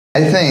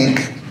I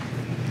think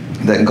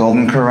that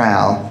Golden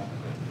Corral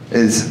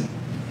is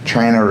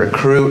trying to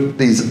recruit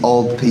these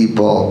old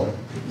people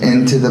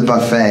into the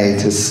buffet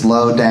to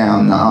slow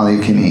down the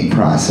all-you-can-eat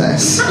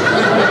process.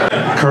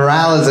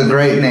 Corral is a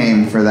great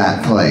name for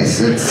that place.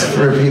 It's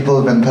for people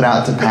who've been put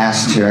out to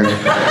pasture.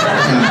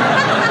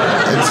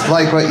 And it's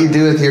like what you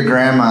do with your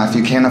grandma if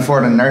you can't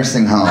afford a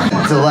nursing home.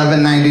 It's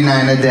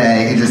 $11.99 a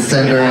day. You just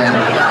send her in.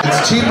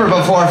 It's cheaper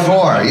before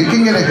 4. You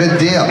can get a good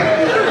deal.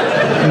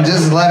 And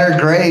just let her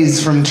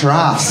graze from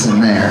troughs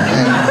in there.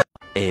 And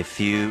a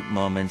few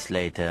moments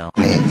later.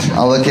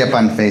 I'll look you up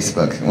on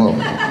Facebook.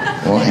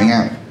 We'll hang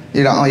out.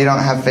 You don't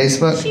have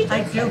Facebook?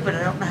 I do, but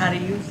I don't know how to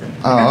use it.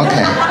 Oh,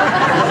 okay.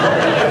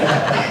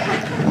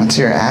 What's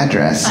your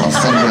address? I'll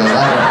send you a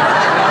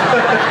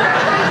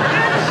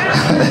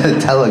letter. A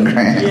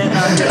telegram.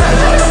 Yeah.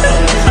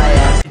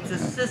 It's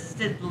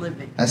assisted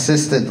living.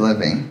 Assisted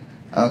living.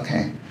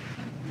 Okay.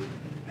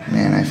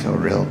 Man, I feel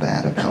real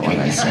bad about what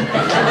I said.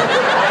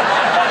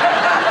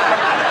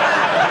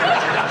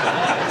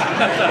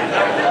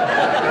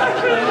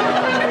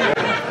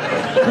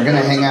 We're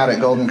gonna hang out at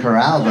Golden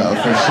Corral, though,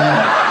 for sure.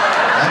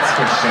 That's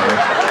for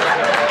sure.